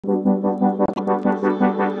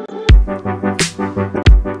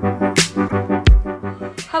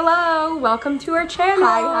welcome to our channel.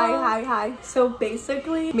 Hi. So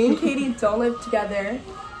basically, me and Catie don't live together.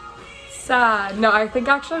 Sad. No, I think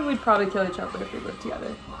actually we'd probably kill each other if we lived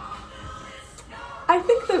together. I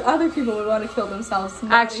think that other people would want to kill themselves.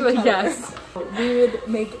 Actually, yes. We would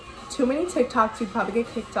make too many TikToks, we'd probably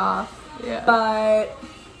get kicked off. Yeah. But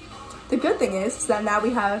the good thing is that now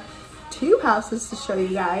we have 2 houses to show you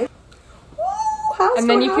guys. Woo, and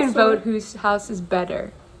then you can vote whose house is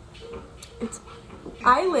better.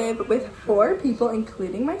 I live with 4 people,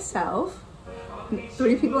 including myself.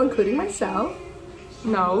 3 people, including myself.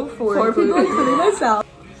 No, 4 people, including myself.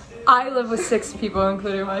 I live with 6 people,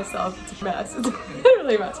 including myself. It's a mess. It's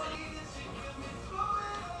literally a mess.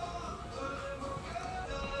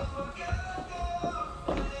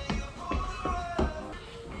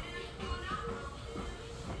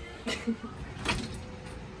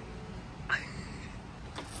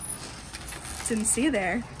 Didn't see you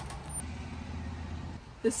there.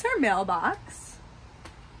 This is our mailbox.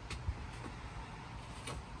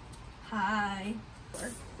 Hi.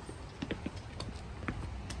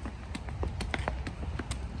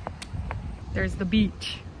 There's the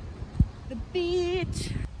beach. The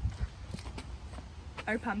beach.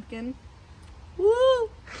 Our pumpkin. Woo!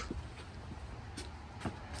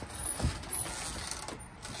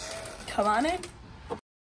 Come on in.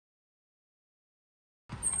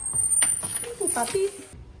 Ooh, puppy.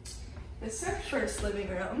 This is our first living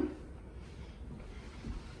room.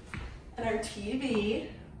 And our TV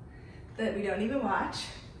that we don't even watch.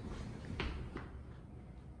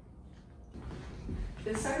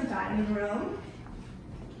 This is our dining room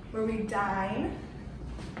where we dine.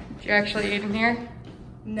 Did you actually eat in here?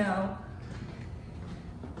 No.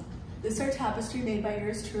 This is our tapestry made by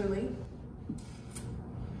yours truly.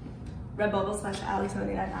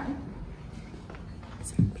 Redbubble/Ali7999.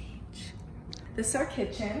 This is our beach. This is our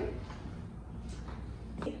kitchen.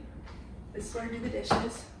 This is where I do the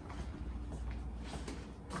dishes.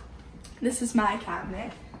 This is my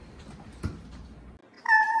cabinet.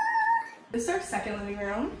 This is our second living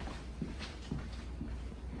room.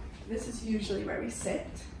 This is usually where we sit.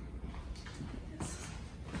 Yes.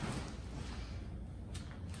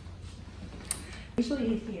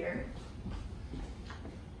 Usually eat here.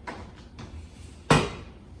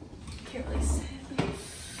 Can't really sit.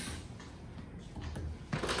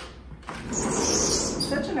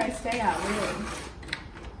 Such a nice day out, really.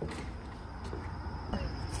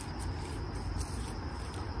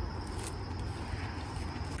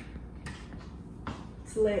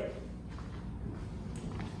 It's lit.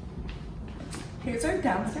 Here's our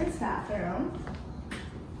downstairs bathroom.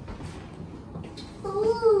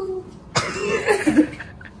 Ooh.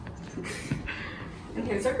 And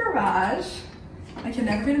here's our garage. I can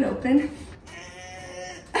never get it open.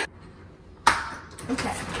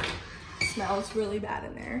 Okay. Smells really bad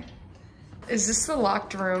in there. Is this the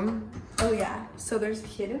locked room? Oh yeah, so there's a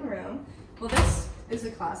hidden room. Well, this is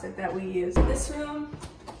a closet that we use. This room,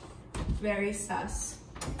 very sus.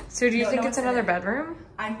 So do you think it's another bedroom?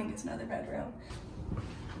 I think it's another bedroom.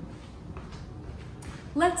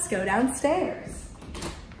 Let's go downstairs.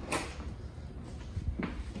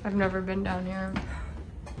 I've never been down here.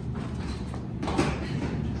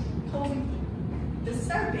 This is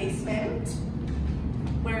our basement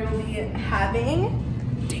where we'll be having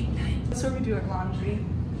date night. That's where we do our laundry.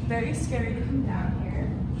 Very scary to come down here.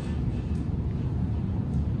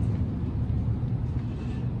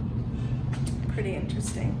 Pretty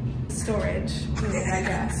interesting. Storage unit, I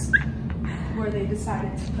guess, where they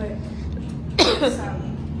decided to put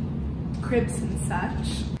some cribs and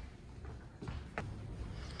such.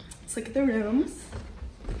 Let's look at the rooms.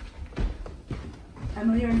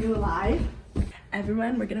 Emily, are you alive?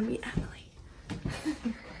 Everyone, we're gonna meet Emily.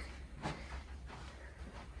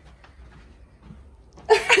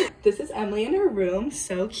 This is Emily in her room,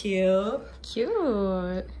 so cute.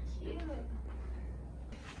 Cute.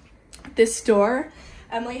 This door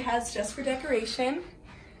Emily has just for decoration.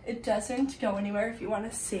 It doesn't go anywhere if you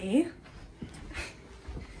want to see.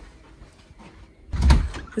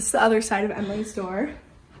 This is the other side of Emily's door.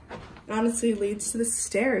 It honestly leads to the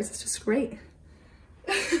stairs. It's just great.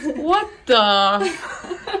 What the?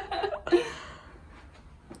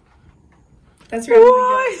 That's where Emily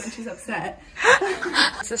goes when she's upset.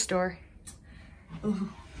 What's this door? Ooh.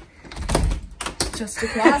 Just a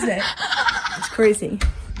closet. It's crazy.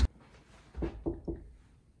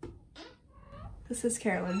 This is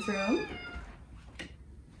Carolyn's room.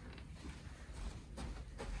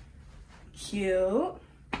 Cute.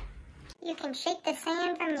 You can shake the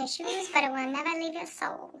sand from your shoes, but it will never leave your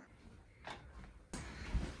soul.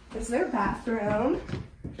 This is their bathroom.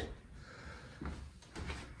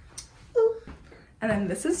 Ooh. And then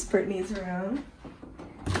this is Brittany's room.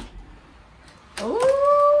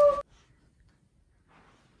 Oh!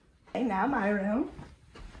 Okay, now my room.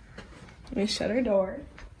 Let me shut our door.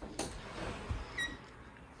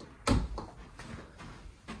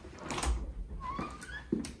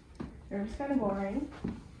 Room's kind of boring.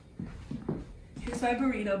 Here's my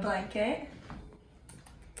burrito blanket.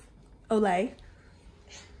 Olay.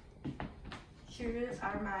 Here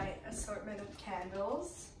are my assortment of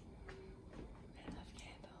candles. I love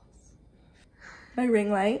candles. My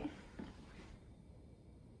ring light.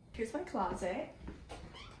 Here's my closet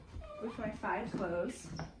with my 5 clothes.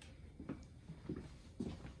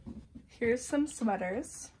 Here's some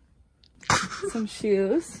sweaters, some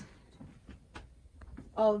shoes,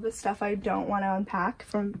 all of the stuff I don't want to unpack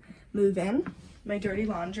from move-in, my dirty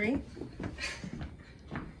laundry.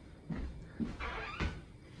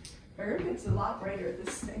 It's a lot brighter,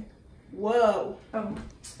 this thing. Whoa. Oh,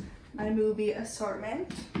 my movie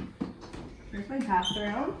assortment. Here's my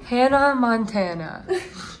bathroom. Hannah Montana.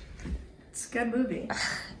 It's a good movie.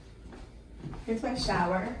 Here's my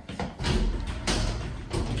shower.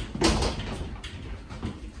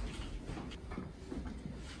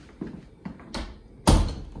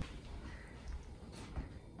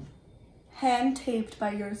 Hand taped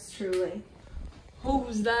by yours truly.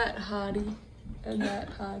 Who's that hottie? And that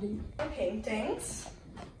hottie. Paintings.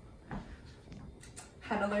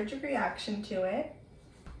 Had allergic reaction to it.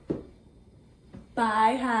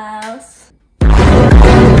 Bye, house.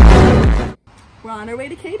 We're on our way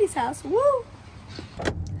to Catie's house. Woo!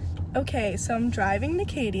 Okay, so I'm driving to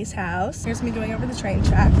Catie's house. Here's me going over the train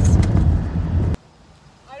tracks.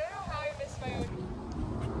 I don't know how I missed my own.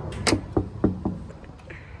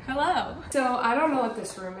 Hello. So I don't know what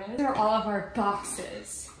this room is. These are all of our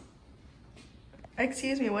boxes.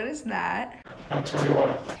 Excuse me, what is that? I'll tell you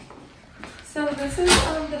what. So this is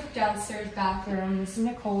the downstairs bathroom. This is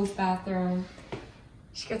Nicole's bathroom.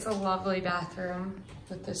 She gets a lovely bathroom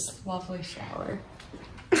with this lovely shower.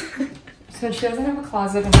 So she doesn't have a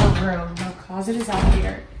closet in her room. Her closet is out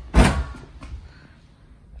here.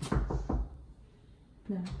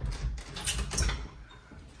 No.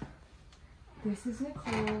 This is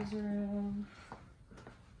Nicole's room.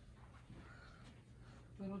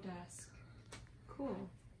 Little desk. Cool.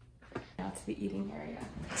 Now to the eating area.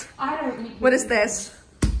 I don't eat. What is this?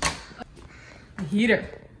 A heater.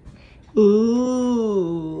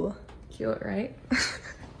 Ooh. Cute, right?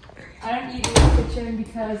 I don't eat in the kitchen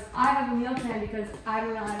because I have a meal plan because I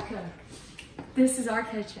don't know how to cook. This is our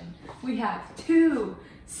kitchen. We have 2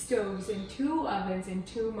 stoves and 2 ovens and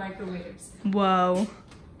 2 microwaves. Whoa.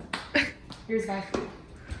 Here's my food.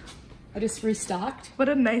 I just restocked. What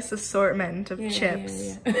a nice assortment of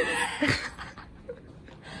chips. Yeah.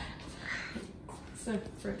 It's a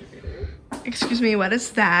refrigerator. Excuse me, what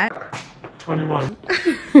is that? 21.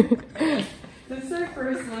 This is our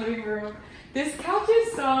first living room. This couch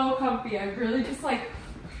is so comfy. I really just like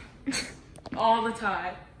all the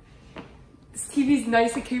time. This TV's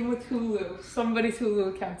nice. It came with Hulu. Somebody's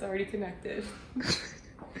Hulu account's already connected.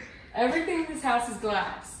 Everything in this house is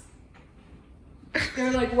glass.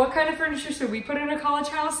 They're like, what kind of furniture should we put in a college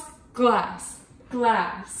house? Glass.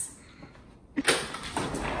 Glass.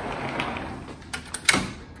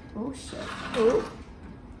 Oh shit. Oh.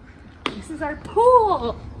 This is our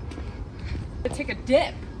pool. Let's take a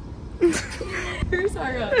dip. Here's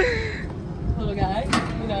our little guy,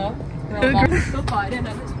 you know. We're all still fine, and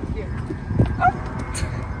I'm here.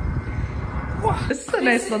 Wow, this is a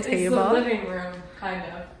nice little table. It's the living room, kind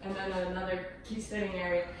of, and then another key sitting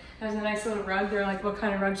area. There's a nice little rug. They're like, what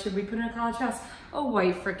kind of rug should we put in a college house? A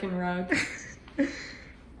white freaking rug.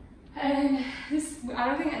 And this, I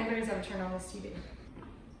don't think anybody's ever turned on this TV.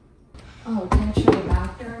 Oh, can I show the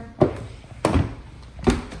bathroom?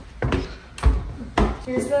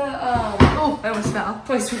 Here's the, Oh, I almost fell.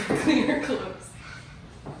 place where we clean our clothes.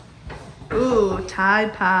 Ooh,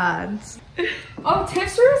 Tide Pods. Oh,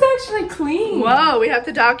 Tiff's room is actually clean. Whoa, we have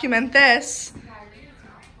to document this.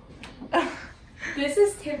 This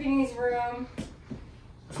is Tiffany's room.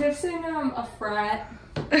 Tiff's in a frat.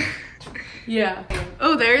 Yeah.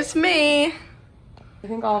 Oh, there's me. I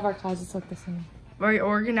think all of our closets look the same. Very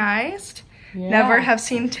organized. Yeah. Never have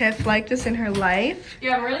seen Tiff like this in her life.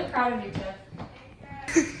 Yeah, I'm really proud of you, Tiff.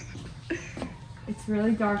 It's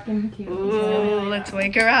really dark and cute. Ooh, let's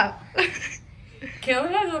wake her up.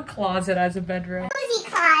 Kayla has a closet as a bedroom. Cozy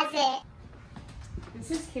closet.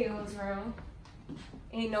 This is Kayla's room.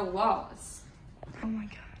 Ain't no walls. Oh my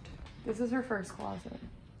god. This is her first closet.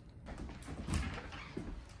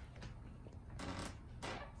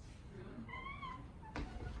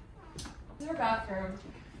 This is her bathroom.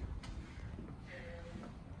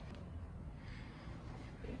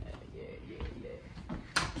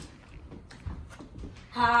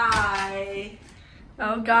 Hi.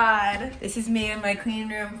 Oh God. This is me in my clean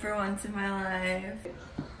room for once in my life.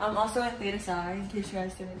 I'm also at Theta Psi, in case you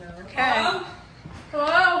guys didn't know. Okay.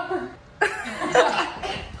 Hello?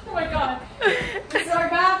 Oh my god. This is our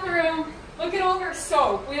bathroom. Look at all of our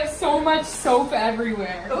soap. We have so much soap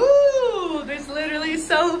everywhere. Ooh, there's literally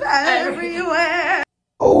soap everywhere.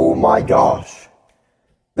 Oh my gosh.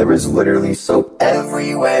 There is literally soap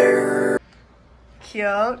everywhere.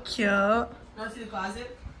 Cute, cute. Want to see the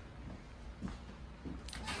closet?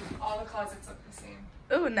 All the closets look the same.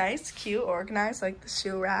 Ooh, nice, cute, organized, like the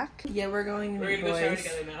shoe rack. Yeah, we're going to meet boys.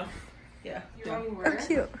 Yeah. You're going Oh, where?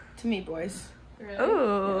 cute. To meet boys. Really?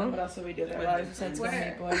 Ooh. What else will we do with our lives besides go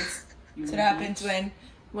Where? meet boys? That's what happens when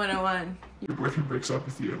 101. Your boyfriend breaks up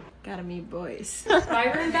with you. Gotta meet boys.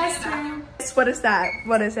 My room, best room. What is that?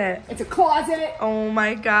 What is it? It's a closet. Oh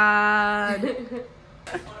my God.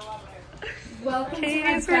 Welcome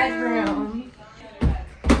Katie's to my bedroom.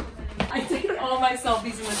 I take all my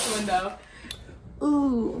selfies in this window.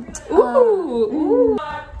 Ooh. Ooh, ooh.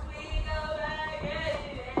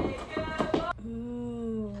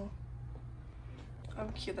 Ooh. Oh,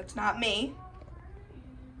 cute. That's not me.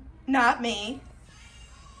 Not me.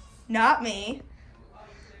 Not me.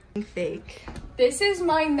 Fake. This is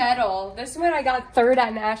my medal. This is when I got 3rd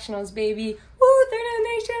at nationals, baby. Woo, 3rd at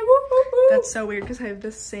nation. Woo, woo, woo. That's so weird because I have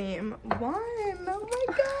the same one. Oh my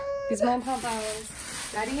God. These mom pop hours.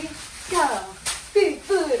 Ready? Go. Big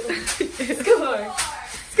foot. Score.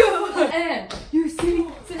 Score. And you see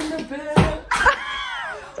it's in the bed.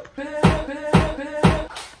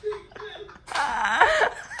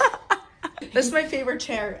 This is my favorite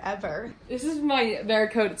chair ever. This is my their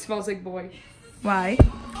coat. It smells like boy. Why?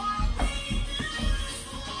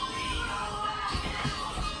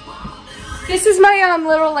 This is my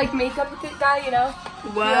little like makeup guy, you know.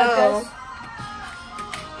 Whoa.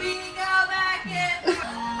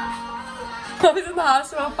 I was in the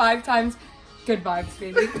hospital 5 times. Good vibes,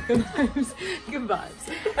 baby. Good vibes. Good vibes.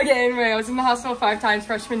 Okay, anyway, I was in the hospital 5 times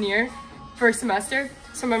freshman year, first semester.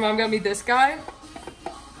 So my mom got me this guy.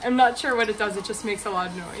 I'm not sure what it does. It just makes a lot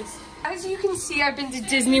of noise. As you can see, I've been to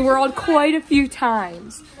Disney World quite a few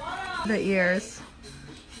times. The ears.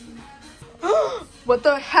 What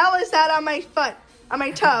the hell is that on my foot? On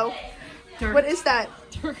my toe? Dirt. What is that?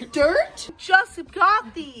 Dirt. Dirt? Just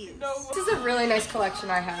got these. This is a really nice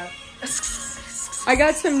collection I have. I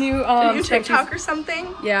got some new Are you scrunchies. TikTok or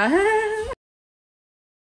something? Yeah.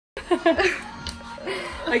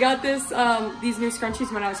 I got these new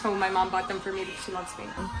scrunchies when I was home. My mom bought them for me because she loves me.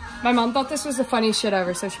 My mom thought this was the funniest shit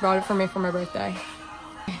ever, so she bought it for me for my birthday.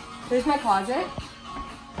 Here's my closet.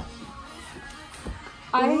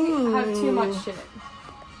 I have too much shit.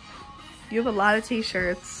 You have a lot of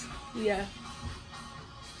t-shirts. Yeah.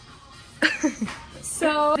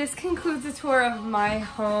 So this concludes the tour of my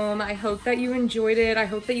home. I hope that you enjoyed it. I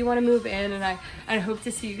hope that you want to move in, and I hope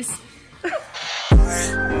to see you soon. Oh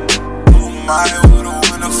my, what a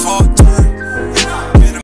wonderful